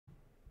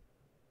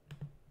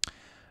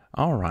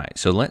All right,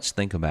 so let's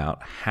think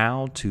about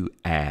how to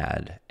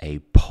add a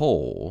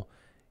poll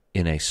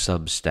in a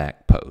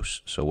Substack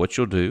post. So what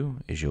you'll do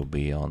is you'll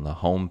be on the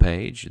home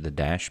page, the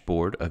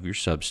dashboard of your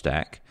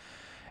Substack,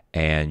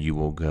 and you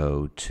will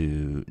go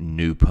to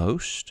New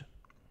Post,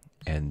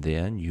 and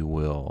then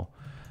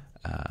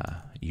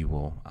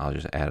I'll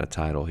just add a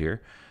title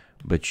here,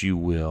 but you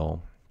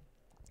will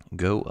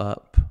go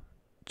up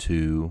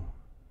to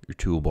your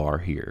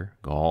toolbar here,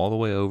 go all the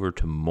way over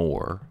to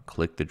More,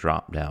 click the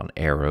drop down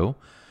arrow,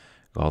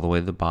 go all the way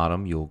to the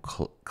bottom, you'll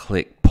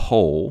click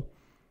Poll,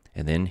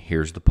 and then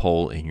here's the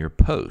poll in your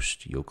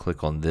post. You'll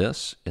click on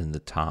this in the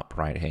top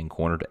right hand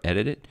corner to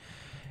edit it,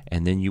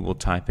 and then you will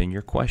type in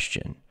your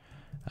question,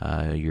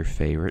 your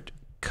favorite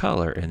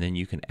color, and then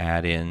you can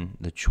add in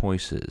the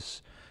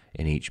choices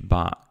in each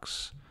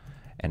box.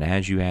 And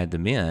as you add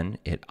them in,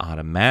 it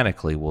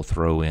automatically will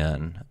throw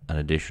in an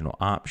additional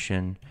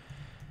option.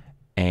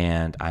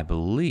 And I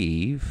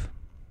believe,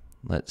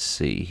 let's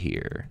see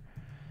here.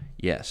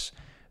 Yes,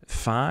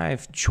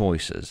 5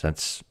 choices.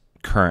 That's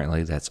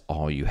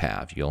all you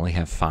have. You only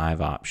have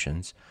 5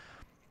 options.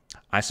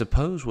 I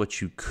suppose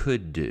what you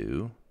could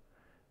do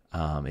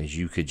is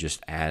you could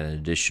just add an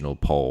additional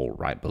poll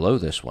right below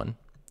this one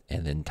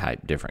and then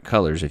type different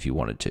colors if you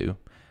wanted to.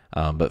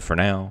 But for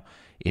now,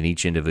 in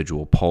each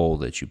individual poll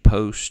that you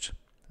post,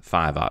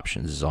 5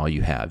 options is all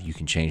you have. You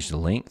can change the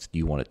length. Do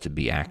you want it to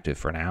be active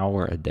for an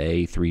hour, a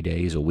day, 3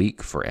 days, a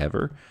week,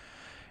 forever?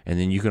 And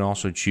then you can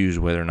also choose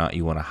whether or not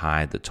you want to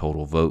hide the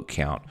total vote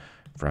count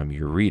from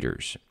your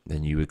readers.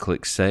 Then you would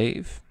click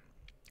Save,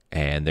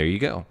 and there you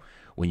go.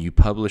 When you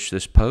publish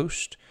this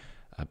post,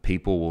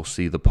 people will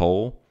see the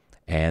poll,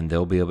 and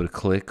they'll be able to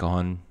click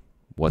on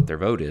what their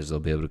vote is. They'll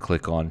be able to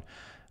click on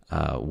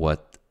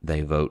what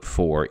they vote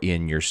for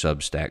in your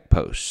Substack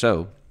post.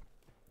 So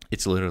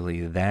it's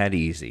literally that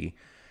easy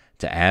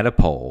to add a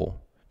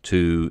poll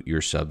to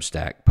your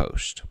Substack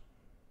post.